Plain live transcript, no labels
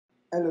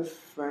Hello,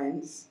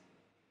 friends.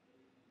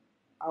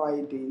 How are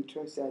you doing?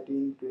 Trust you are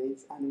doing great,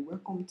 and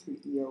welcome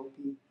to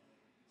ELP.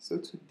 So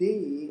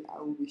today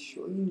I will be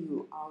showing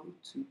you how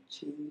to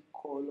change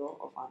color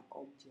of an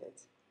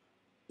object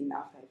in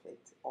After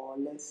Effects, or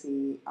let's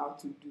say how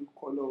to do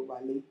color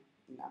overlay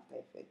in After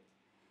Effects.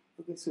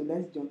 Okay, so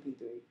let's jump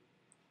into it.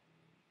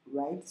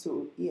 Right.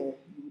 So here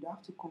you would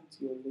have to come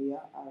to your layer.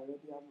 I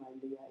already have my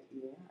layer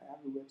here. I have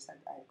a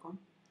website icon.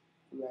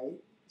 Right.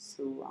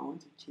 So I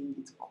want to change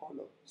its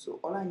color. So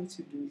all I need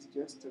to do is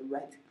just to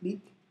right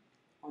click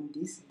on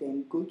this,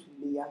 then go to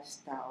layer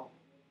style,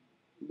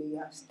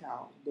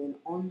 then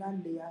under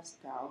layer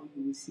style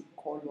you will see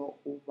color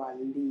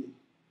overlay.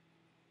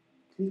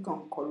 Click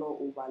on color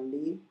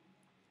overlay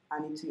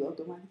and it will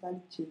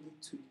automatically change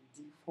it to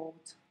the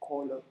default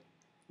color,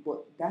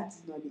 but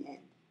that's not the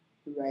end,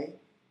 right?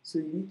 So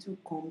you need to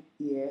come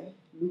here,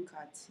 look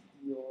at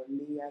your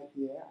layer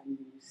here, and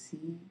you will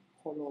see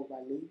color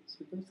overlay.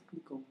 So just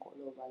click on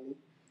color overlay,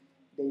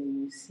 then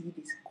you will see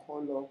this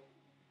color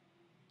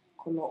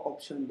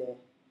option there.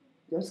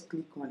 Just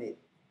click on it.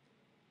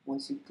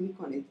 Once you click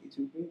on it, it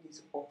will bring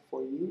this up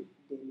for you.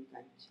 Then you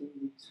can change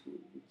it to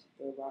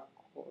whichever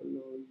color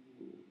you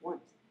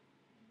want.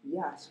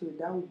 Yeah, so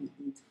that will be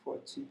it for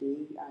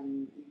today.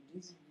 And if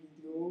this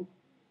video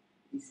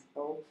is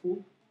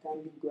helpful,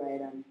 kindly go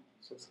ahead and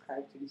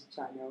subscribe to this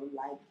channel,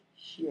 like,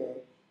 share,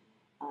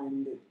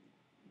 and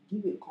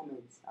give a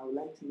comment. I would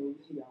like to know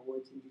where you are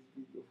watching this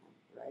video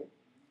from, right?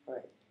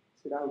 Alright,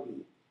 so that will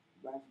be it.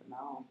 Bye for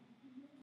now.